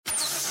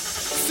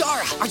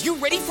Zara, are you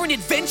ready for an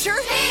adventure?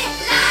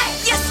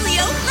 Yes,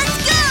 Leo,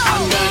 let's go!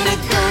 I'm gonna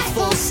go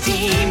full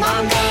steam.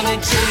 I'm gonna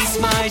chase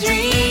my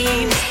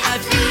dreams. I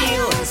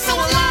feel so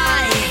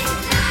alive.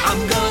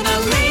 I'm gonna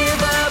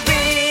live a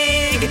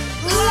big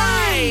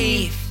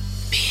life.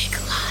 Big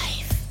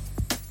life.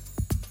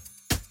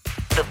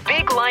 The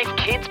Big Life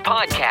Kids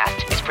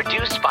podcast is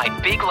produced by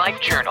Big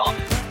Life Journal.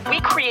 We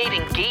create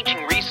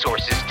engaging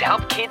resources to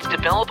help kids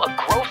develop a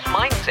growth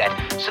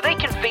mindset so they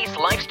can face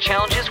life's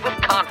challenges with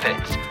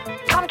confidence.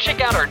 Come check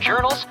out our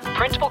journals,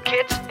 printable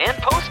kits, and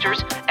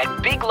posters at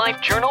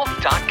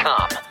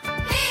BigLifeJournal.com.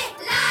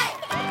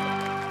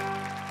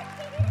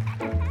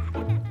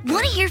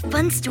 Want to hear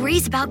fun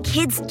stories about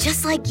kids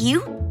just like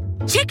you?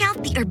 Check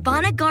out the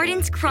Urbana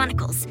Gardens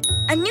Chronicles,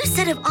 a new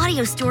set of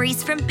audio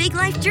stories from Big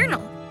Life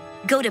Journal.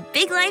 Go to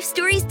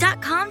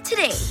BigLifeStories.com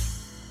today.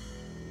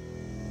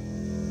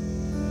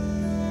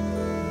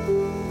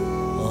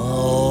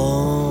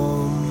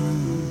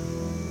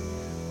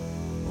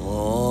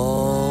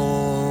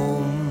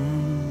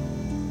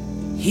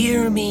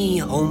 Hear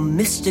me, O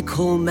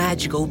mystical,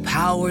 magical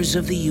powers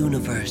of the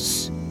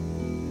universe.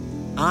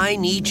 I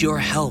need your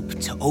help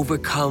to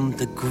overcome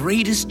the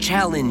greatest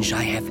challenge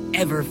I have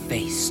ever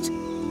faced.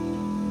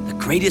 The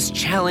greatest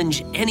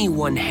challenge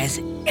anyone has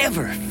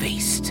ever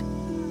faced.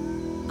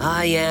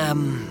 I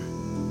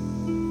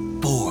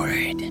am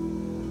bored.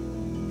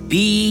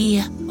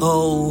 B-O-R-D.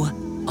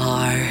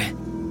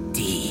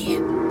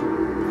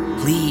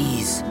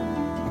 Please,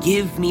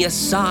 give me a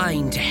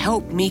sign to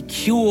help me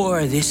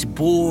cure this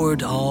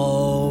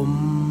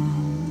boredom.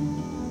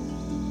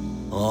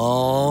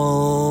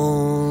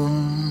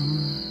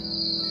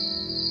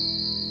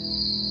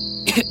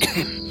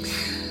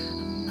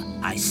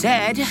 I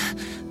said,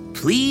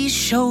 please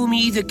show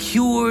me the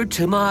cure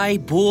to my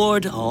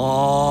boredom.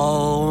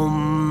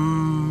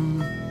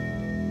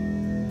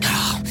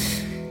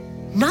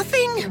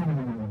 Nothing?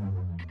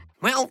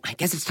 Well, I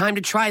guess it's time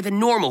to try the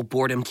normal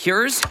boredom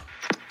cures.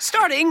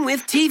 Starting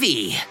with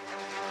TV.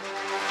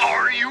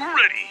 Are you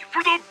ready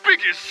for the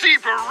biggest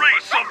zebra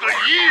race of the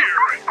year?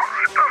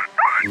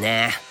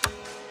 Nah.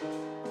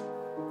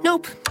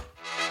 Nope.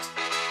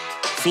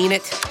 Seen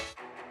it.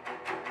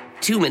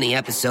 Too many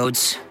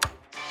episodes.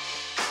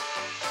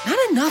 Not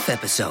enough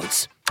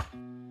episodes.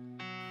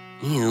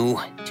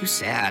 Ew, too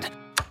sad.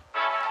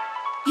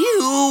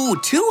 Ew,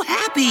 too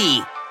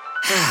happy.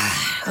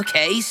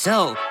 Okay,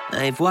 so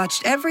I've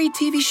watched every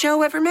TV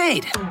show ever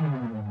made.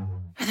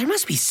 There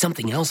must be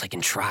something else I can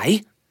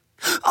try.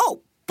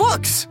 Oh,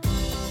 books!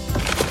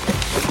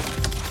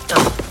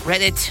 Oh,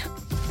 read it.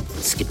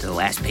 Skipped to the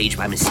last page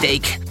by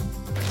mistake.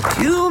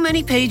 Too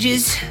many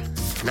pages.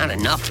 Not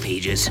enough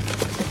pages.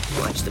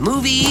 Watch the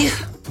movie.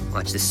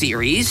 Watch the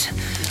series.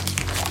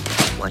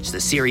 Watch the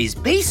series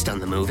based on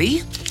the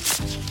movie.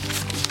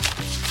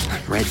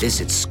 Read this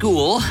at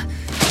school.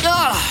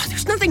 Ugh,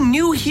 there's nothing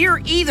new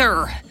here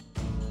either.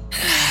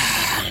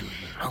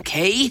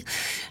 Okay,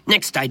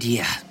 next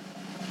idea.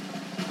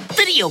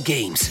 Video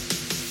games.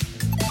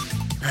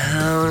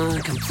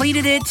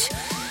 Completed it.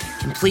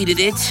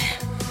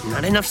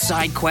 Not enough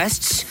side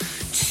quests.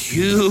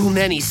 Too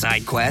many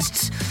side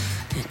quests.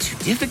 Too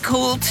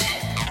difficult.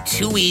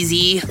 Too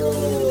easy.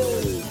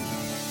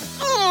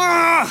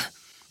 Ugh!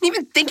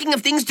 Even thinking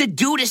of things to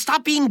do to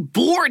stop being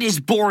bored is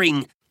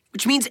boring.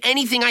 Which means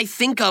anything I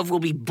think of will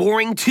be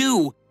boring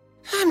too.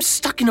 I'm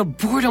stuck in a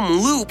boredom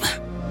loop.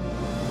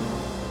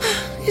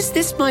 Is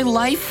this my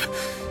life?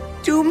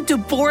 Doomed to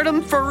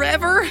boredom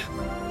forever?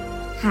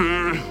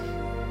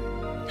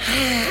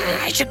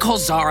 I should call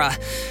Zara.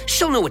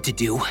 She'll know what to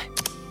do. Hi,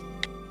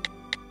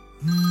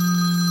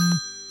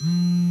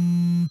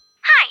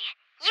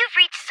 you've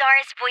reached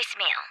Zara's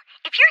voicemail.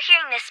 If you're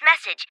hearing this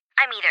message,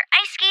 I'm either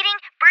ice skating,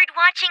 bird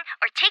watching,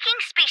 or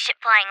taking spaceship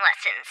flying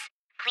lessons.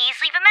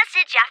 Please leave a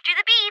message after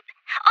the beep.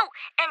 Oh,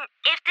 and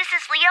if this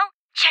is Leo,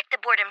 check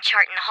the boredom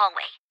chart in the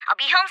hallway. I'll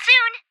be home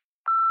soon.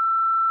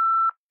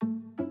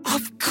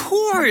 Of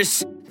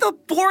course! The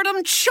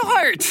boredom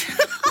chart!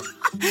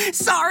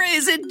 Zara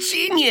is a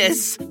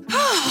genius!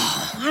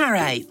 All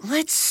right,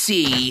 let's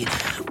see.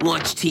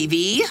 Watch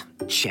TV?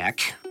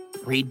 Check.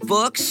 Read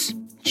books?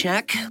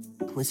 Check.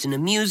 Listen to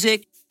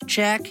music?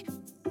 Check.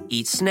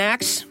 Eat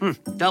snacks?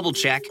 Double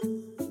check.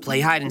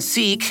 Play hide and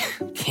seek?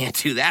 Can't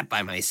do that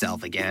by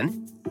myself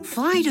again.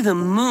 Fly to the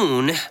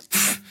moon?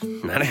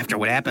 Not after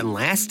what happened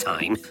last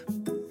time.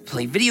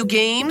 Play video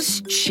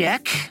games?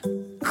 Check.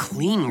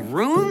 Clean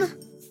room?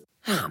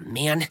 Oh,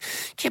 man.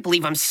 Can't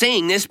believe I'm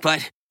saying this,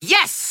 but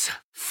yes!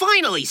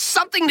 Finally,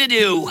 something to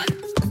do!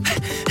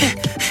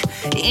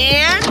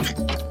 And...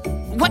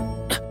 what?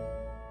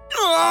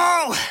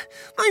 Oh!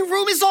 My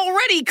room is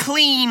already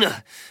clean!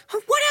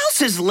 What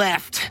else is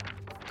left?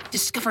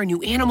 Discover a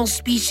new animal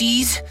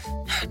species.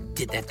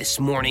 Did that this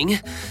morning.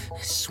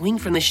 Swing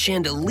from the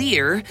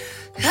chandelier.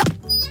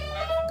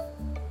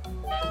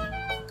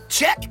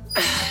 Check!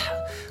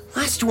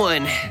 Last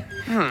one.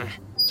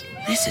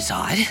 This is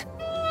odd.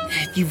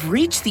 If you've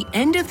reached the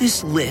end of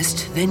this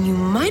list, then you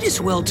might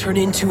as well turn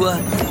into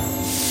a...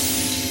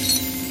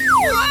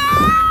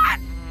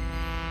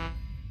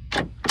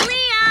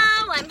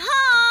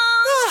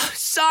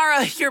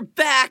 Zara, you're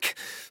back.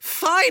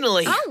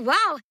 Finally. Oh,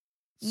 wow.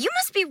 You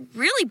must be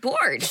really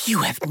bored. You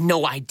have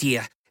no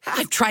idea.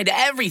 I've tried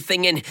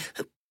everything and...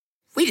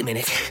 Wait a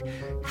minute.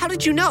 How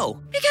did you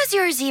know? Because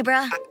you're a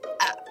zebra.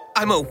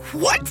 I'm a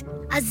what?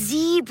 A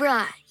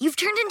zebra. You've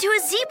turned into a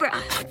zebra.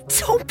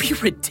 Don't be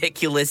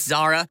ridiculous,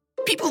 Zara.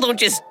 People don't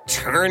just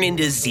turn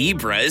into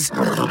zebras. Take a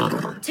look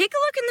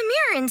in the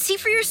mirror and see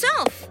for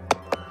yourself.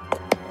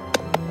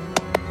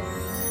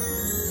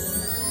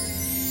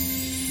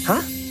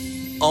 Huh?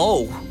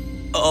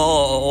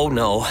 Oh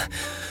no.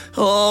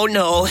 Oh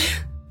no.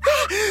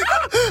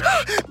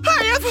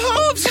 I have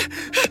hooves!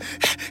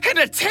 And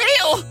a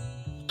tail!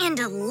 And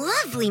a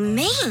lovely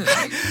mane.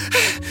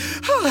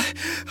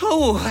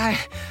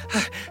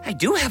 I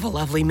do have a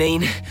lovely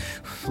mane.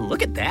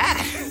 Look at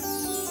that.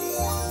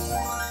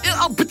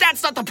 Oh, but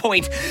that's not the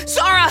point.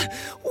 Zara,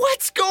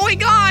 what's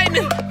going on?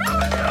 Leo,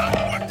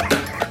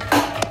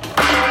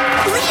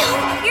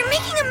 you're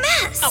making a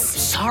mess. Oh,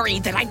 sorry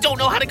that I don't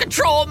know how to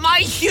control my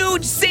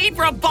huge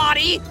zebra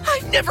body.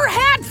 I've never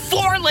had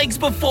 4 legs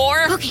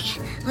before.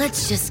 Okay,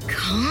 let's just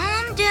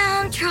calm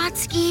down,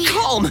 Trotsky.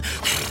 Calm?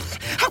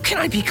 How can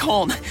I be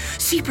calm?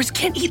 Zebras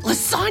can't eat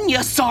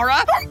lasagna,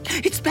 Zara.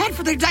 It's bad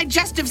for their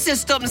digestive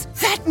systems.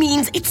 That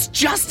means it's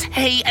just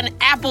hay and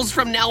apples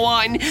from now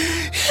on. And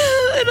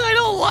I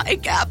don't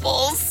like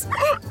apples.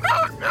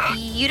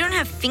 You don't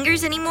have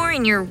fingers anymore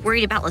and you're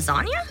worried about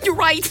lasagna? You're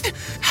right.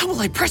 How will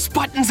I press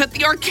buttons at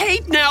the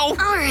arcade now? All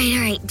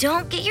right.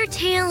 Don't get your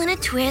tail in a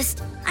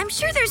twist. I'm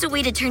sure there's a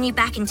way to turn you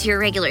back into your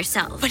regular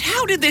self. But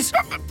how did this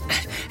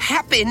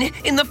happen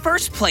in the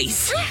first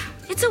place?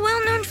 It's a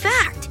well-known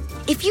fact.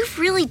 If you've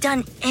really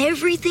done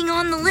everything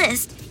on the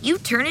list, you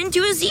turn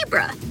into a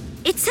zebra.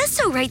 It says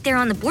so right there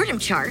on the boredom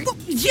chart.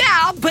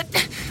 Yeah, but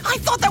I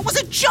thought that was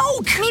a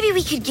joke. Maybe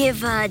we could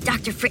give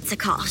Dr. Fritz a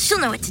call. She'll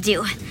know what to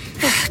do.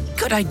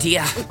 Good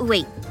idea.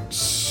 Wait,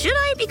 should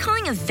I be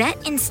calling a vet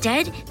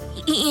instead?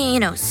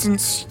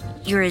 Since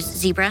you're a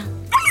zebra.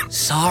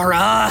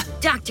 Zara.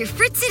 Dr.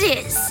 Fritz it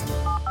is.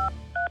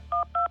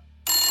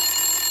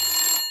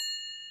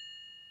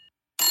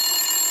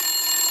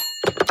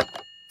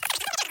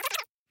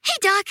 Hey,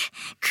 Doc.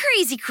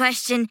 Crazy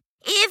question.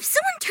 If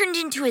someone turned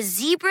into a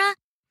zebra,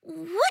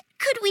 what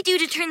could we do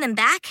to turn them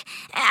back?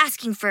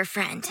 Asking for a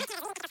friend.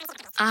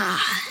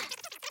 Oh?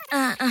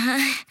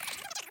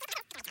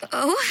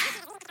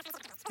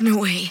 No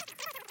way.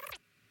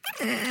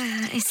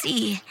 I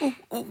see.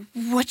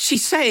 What's she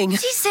saying?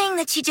 She's saying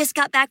that she just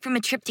got back from a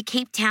trip to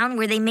Cape Town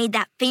where they made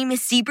that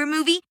famous zebra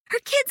movie. Her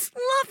kids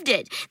loved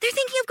it. They're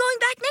thinking of going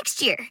back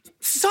next year.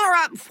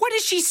 Zara, what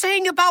is she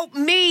saying about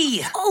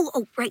me?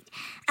 Oh, right.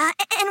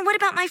 And what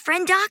about my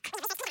friend, Doc?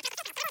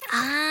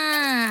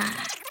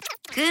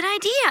 Good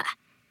idea.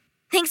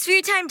 Thanks for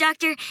your time,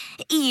 Doctor.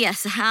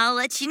 Yes, I'll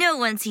let you know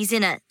once he's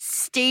in a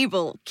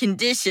stable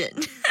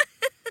condition.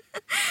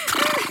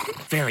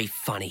 Very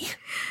funny.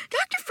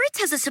 Dr. Fritz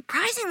has a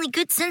surprisingly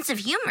good sense of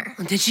humor.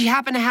 Did she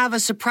happen to have a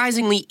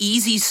surprisingly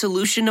easy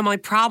solution to my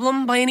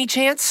problem by any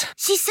chance?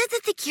 She said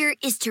that the cure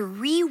is to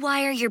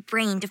rewire your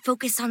brain to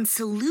focus on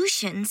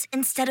solutions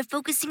instead of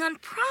focusing on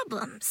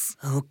problems.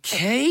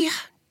 Okay,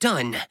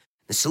 done.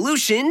 The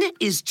solution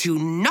is to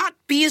not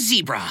be a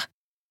zebra.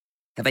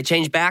 Have I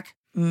changed back?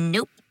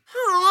 Nope.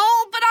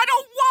 Oh, but I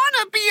don't want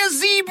to be a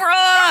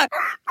zebra!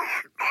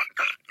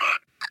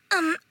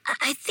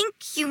 I think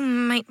you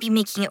might be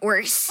making it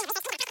worse.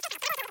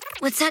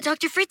 What's that,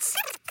 Dr. Fritz?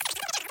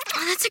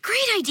 Oh, that's a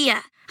great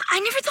idea. I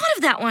never thought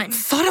of that one.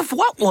 Thought of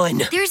what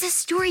one? There's a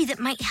story that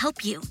might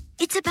help you.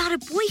 It's about a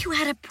boy who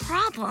had a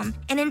problem,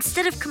 and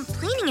instead of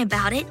complaining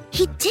about it,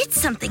 he did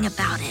something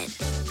about it.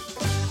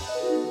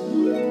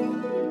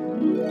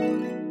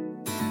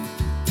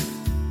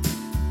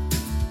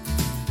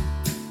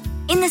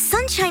 In the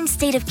Sunshine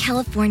State of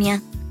California,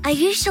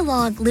 Ayush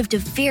Alagh lived a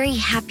very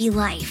happy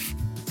life.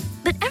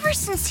 But ever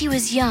since he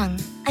was young,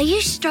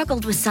 Ayush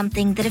struggled with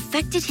something that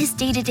affected his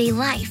day-to-day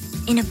life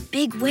in a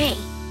big way.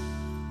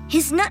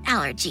 His nut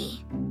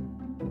allergy.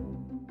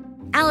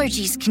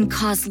 Allergies can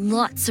cause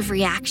lots of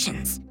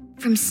reactions,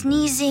 from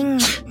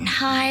sneezing and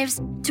hives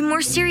to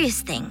more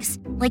serious things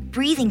like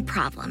breathing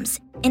problems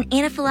and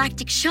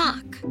anaphylactic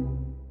shock.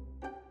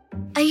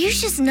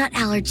 Ayush's nut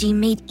allergy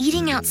made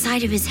eating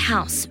outside of his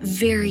house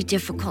very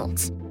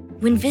difficult.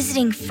 When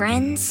visiting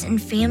friends and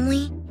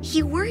family,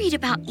 he worried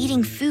about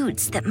eating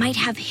foods that might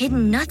have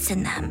hidden nuts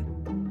in them.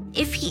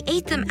 If he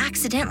ate them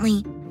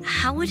accidentally,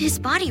 how would his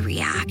body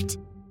react?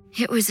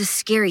 It was a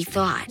scary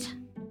thought.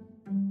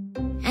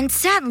 And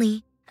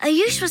sadly,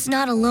 Ayush was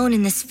not alone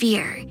in this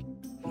fear.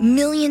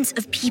 Millions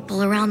of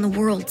people around the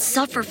world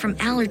suffer from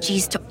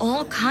allergies to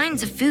all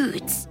kinds of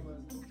foods.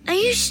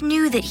 Ayush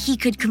knew that he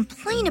could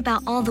complain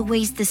about all the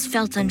ways this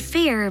felt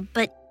unfair,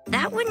 but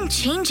that wouldn't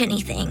change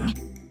anything.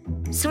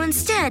 So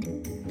instead,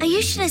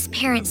 Ayush and his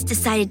parents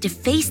decided to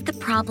face the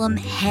problem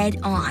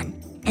head-on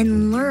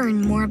and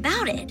learn more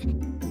about it.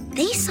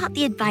 They sought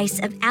the advice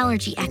of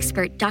allergy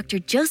expert Dr.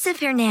 Joseph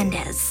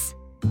Hernandez.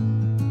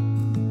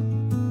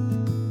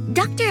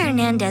 Dr.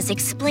 Hernandez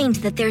explained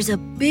that there's a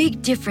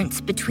big difference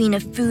between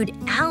a food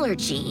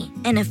allergy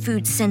and a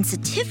food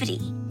sensitivity.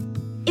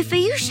 If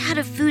Ayush had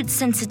a food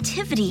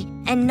sensitivity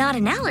and not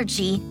an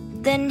allergy,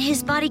 then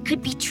his body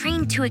could be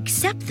trained to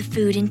accept the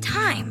food in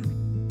time.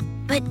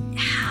 But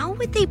how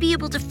would they be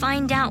able to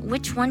find out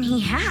which one he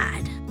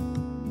had?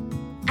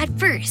 At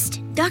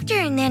first, Dr.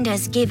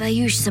 Hernandez gave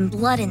Ayush some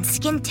blood and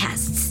skin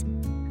tests.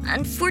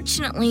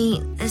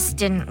 Unfortunately, this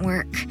didn't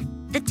work.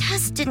 The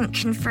test didn't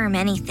confirm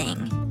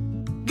anything.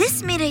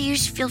 This made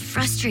Ayush feel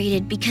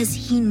frustrated because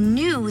he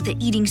knew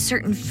that eating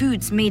certain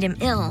foods made him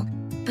ill.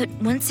 But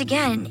once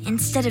again,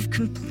 instead of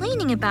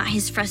complaining about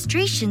his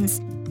frustrations,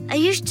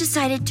 Ayush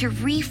decided to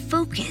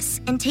refocus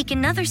and take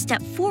another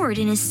step forward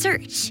in his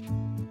search.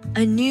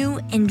 A new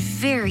and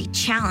very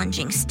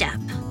challenging step.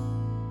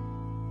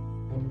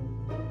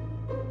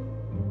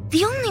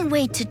 The only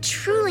way to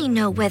truly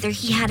know whether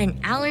he had an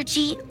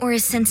allergy or a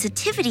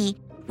sensitivity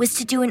was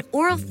to do an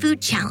oral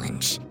food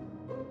challenge.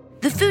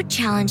 The food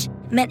challenge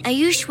meant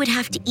Ayush would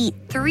have to eat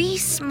 3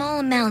 small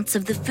amounts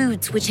of the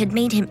foods which had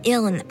made him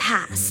ill in the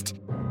past.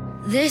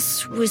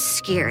 This was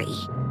scary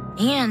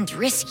and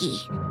risky.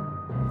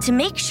 To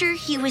make sure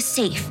he was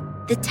safe,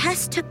 the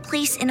test took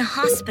place in a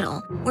hospital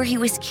where he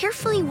was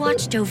carefully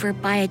watched over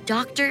by a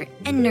doctor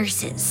and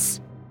nurses.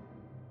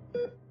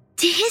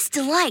 To his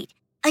delight,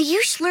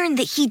 Ayush learned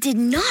that he did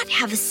not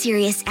have a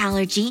serious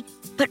allergy,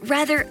 but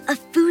rather a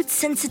food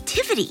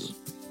sensitivity.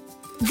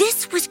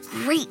 This was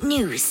great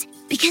news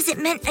because it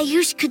meant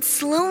Ayush could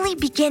slowly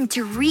begin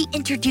to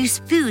reintroduce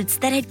foods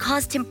that had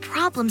caused him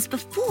problems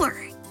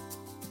before.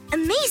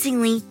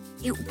 Amazingly,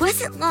 it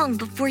wasn't long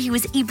before he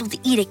was able to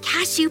eat a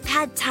cashew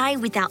pad thai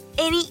without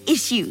any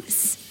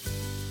issues.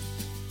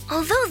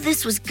 Although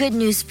this was good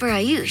news for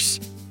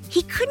Ayush,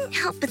 he couldn't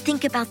help but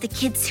think about the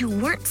kids who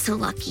weren't so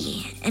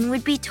lucky and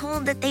would be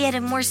told that they had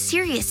a more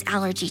serious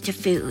allergy to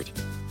food.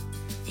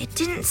 It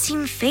didn't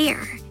seem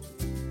fair.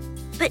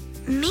 But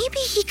maybe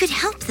he could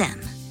help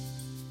them.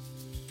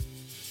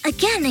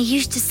 Again,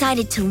 Ayush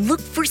decided to look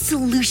for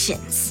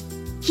solutions.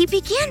 He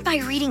began by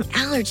reading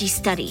allergy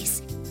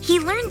studies. He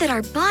learned that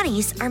our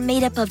bodies are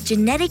made up of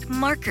genetic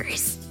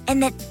markers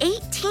and that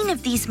 18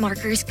 of these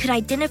markers could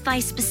identify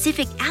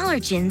specific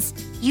allergens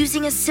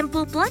using a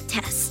simple blood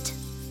test.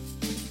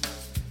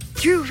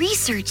 Through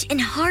research and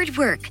hard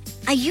work,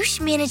 Ayush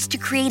managed to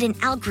create an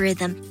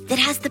algorithm that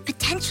has the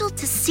potential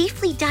to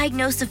safely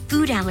diagnose a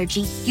food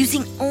allergy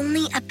using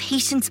only a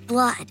patient's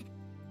blood.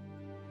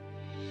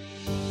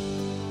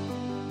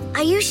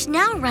 Ayush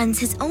now runs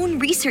his own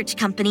research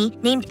company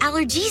named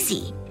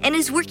Allergizi and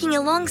is working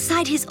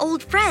alongside his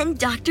old friend,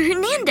 Dr.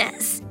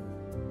 Hernandez.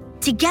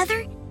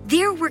 Together,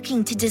 they're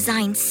working to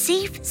design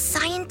safe,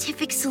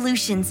 scientific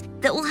solutions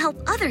that will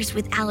help others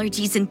with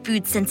allergies and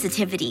food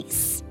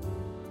sensitivities.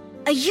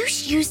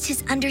 Ayush used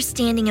his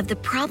understanding of the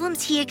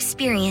problems he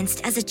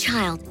experienced as a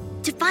child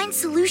to find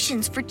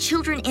solutions for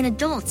children and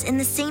adults in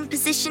the same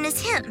position as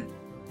him.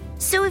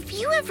 So if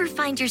you ever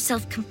find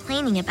yourself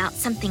complaining about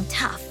something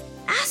tough,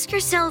 ask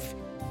yourself,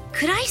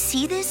 could I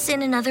see this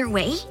in another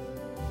way?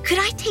 Could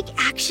I take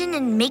action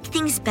and make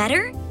things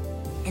better?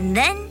 And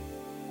then,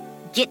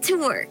 get to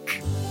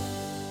work.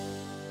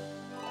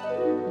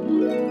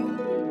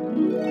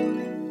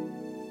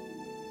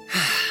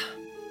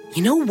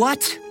 You know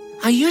what?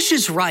 Ayush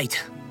is right.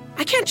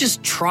 I can't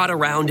just trot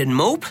around and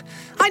mope.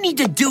 I need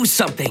to do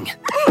something.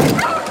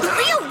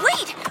 Leo,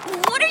 wait!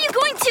 What are you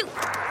going to...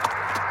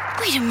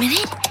 Wait a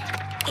minute.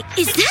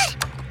 Is that...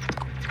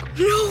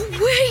 No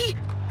way!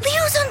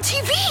 Leo's on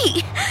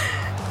TV!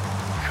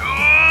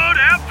 Good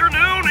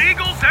afternoon,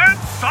 Eagles and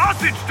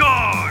Sausage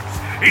Dogs!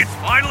 It's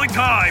finally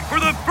time for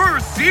the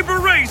first zebra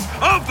race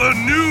of the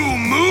new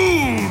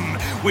moon!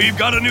 We've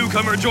got a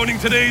newcomer joining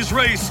today's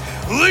race.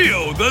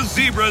 Leo the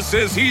zebra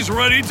says he's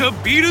ready to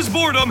beat his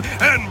boredom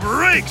and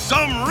break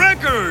some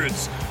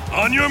records.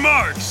 On your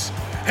marks,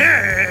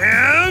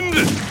 and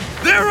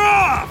they're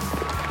off!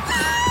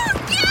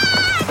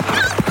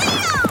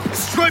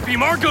 Stripey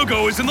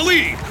Margogo is in the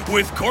lead,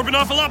 with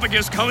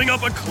Corbinophilophagus coming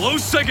up a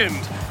close second.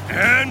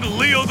 And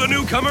Leo the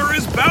newcomer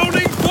is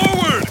bounding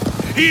forward.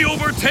 He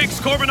overtakes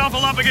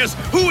Corbinophilophagus,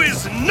 who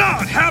is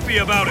not happy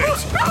about it.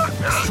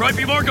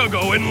 Stripey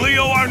Margogo and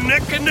Leo are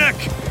neck and neck.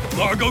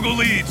 Margogo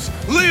leads,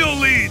 Leo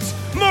leads,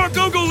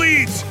 Margogo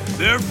leads.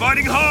 They're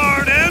fighting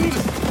hard and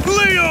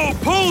Leo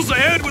pulls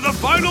ahead with a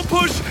final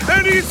push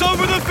and he's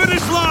over the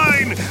finish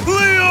line.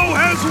 Leo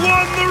has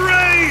won the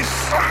race.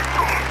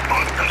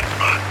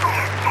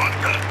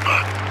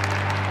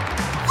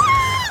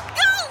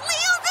 Go,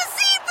 Leo the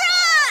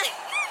zebra!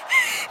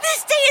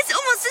 This day is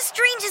almost as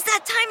strange as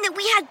that time that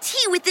we had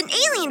tea with an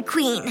alien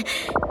queen.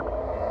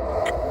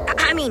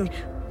 I mean,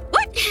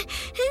 what?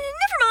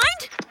 Never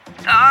mind.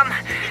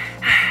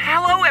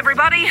 Hello,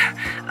 everybody.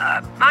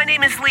 My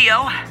name is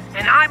Leo,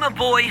 and I'm a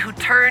boy who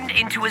turned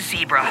into a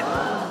zebra.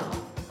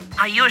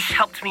 Ayush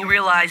helped me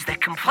realize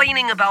that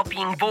complaining about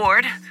being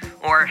bored,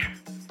 or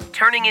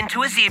turning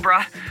into a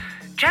zebra,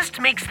 just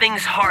makes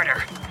things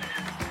harder.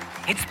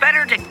 It's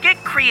better to get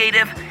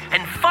creative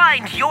and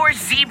find your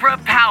zebra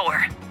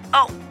power.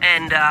 Oh,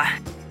 and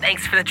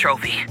Thanks for the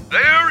trophy.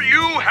 There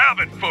you have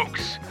it,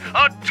 folks.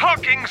 A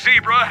talking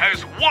zebra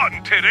has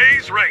won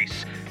today's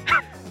race.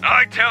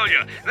 I tell you,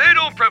 they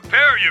don't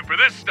prepare you for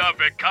this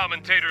stuff at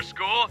commentator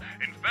school.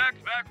 In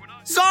fact, back when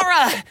I...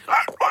 Zara!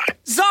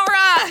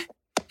 Zara!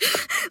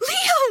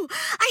 Leo,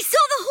 I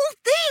saw the whole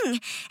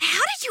thing.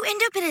 How did you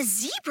end up in a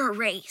zebra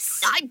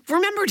race? I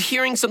remembered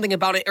hearing something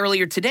about it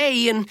earlier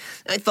today, and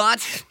I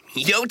thought,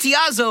 yo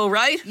Tiazo,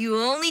 right? You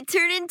only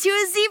turn into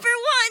a zebra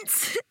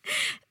once.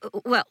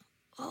 Well,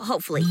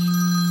 hopefully.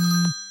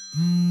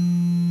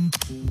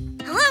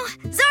 Hello,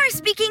 Zara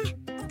speaking.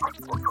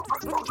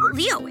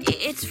 Leo,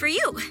 it's for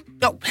you.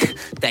 Oh,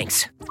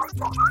 thanks.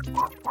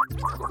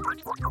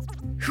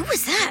 Who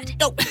was that?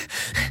 Oh,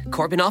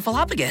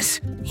 Corbinophilopagus.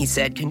 He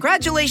said,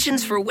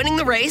 congratulations for winning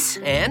the race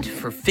and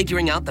for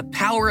figuring out the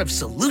power of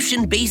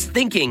solution-based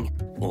thinking.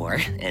 Or,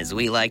 as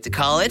we like to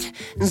call it,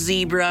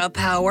 zebra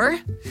power.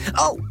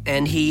 Oh,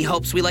 and he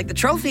hopes we like the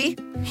trophy.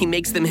 He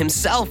makes them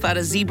himself out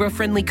of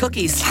zebra-friendly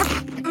cookies.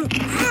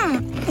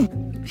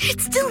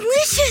 It's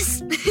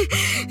delicious!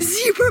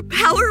 Zebra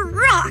power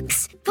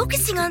rocks!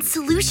 Focusing on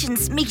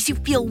solutions makes you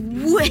feel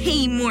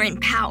way more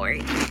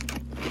empowered.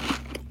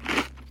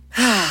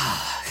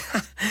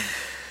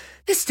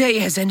 This day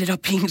has ended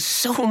up being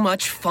so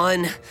much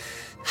fun.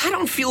 I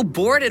don't feel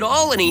bored at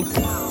all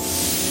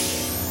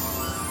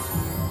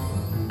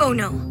Oh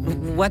no.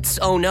 What's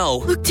oh no?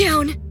 Look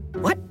down.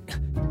 What?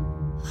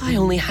 I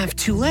only have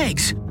 2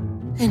 legs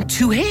and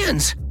 2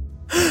 hands.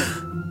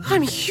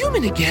 I'm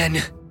human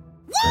again.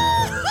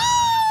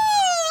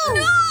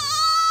 No!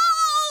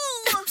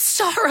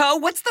 Zara,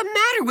 what's the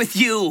matter with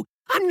you?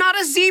 I'm not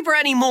a zebra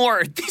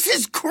anymore. This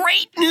is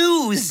great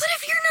news. But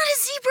if you're not a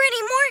zebra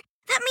anymore,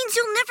 that means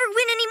you'll never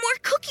win any more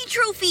cookie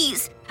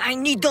trophies. I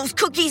need those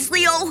cookies,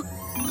 Leo.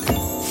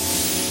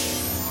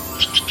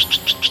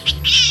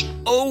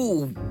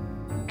 Oh,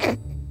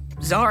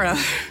 Zara.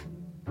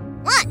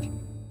 What?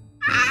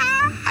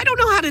 I don't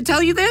know how to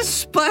tell you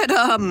this, but,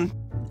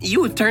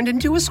 you have turned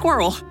into a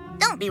squirrel.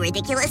 Don't be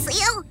ridiculous,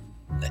 Leo.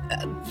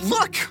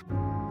 Look.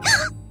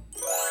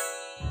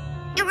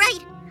 You're right.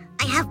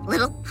 I have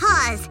little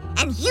paws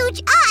and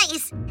huge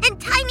eyes and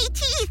tiny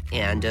teeth.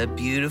 And a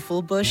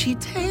beautiful bushy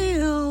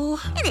tail.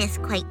 It is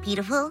quite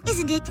beautiful,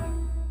 isn't it?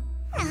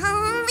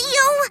 Oh,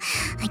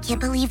 Leo, I can't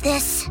believe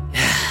this.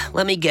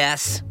 Let me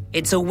guess.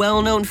 It's a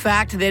well-known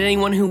fact that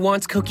anyone who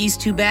wants cookies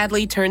too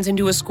badly turns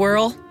into a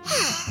squirrel?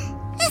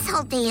 This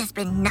whole day has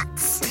been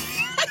nuts.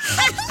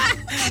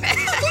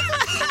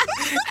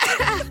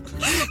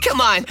 Come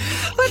on,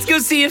 let's go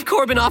see if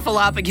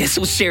Corbinophilopagus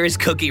will share his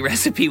cookie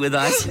recipe with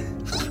us.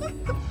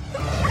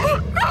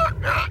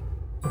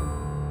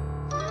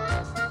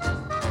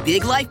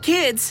 Big Life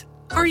Kids,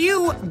 are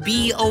you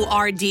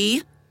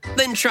B-O-R-D?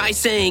 Then try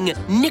saying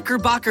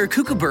Knickerbocker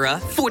Kookaburra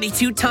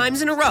 42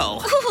 times in a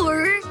row.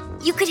 Or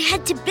you could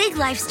head to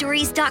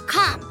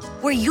BigLifeStories.com,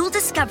 where you'll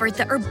discover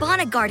the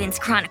Urbana Gardens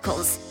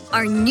Chronicles,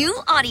 our new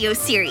audio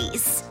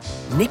series.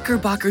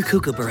 Knickerbocker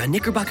Kookaburra,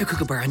 Knickerbocker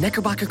Kookaburra,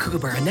 Knickerbocker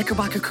Kookaburra,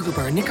 Knickerbocker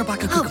Kookaburra,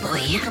 Knickerbocker Kookaburra,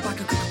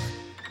 Knickerbocker Kookaburra.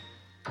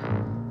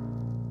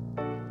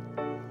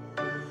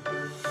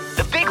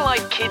 The Big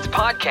Life Kids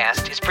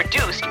podcast is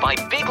produced by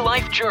Big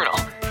Life Journal.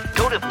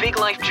 Go to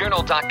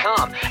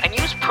BigLifeJournal.com and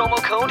use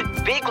promo code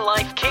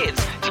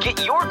BigLifeKids to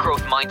get your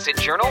growth mindset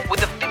journal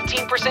with a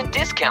 15%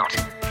 discount.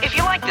 If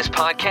you like this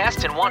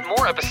podcast and want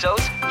more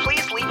episodes,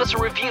 please leave us a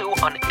review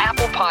on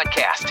Apple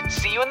Podcast.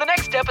 See you in the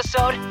next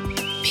episode.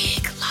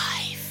 Big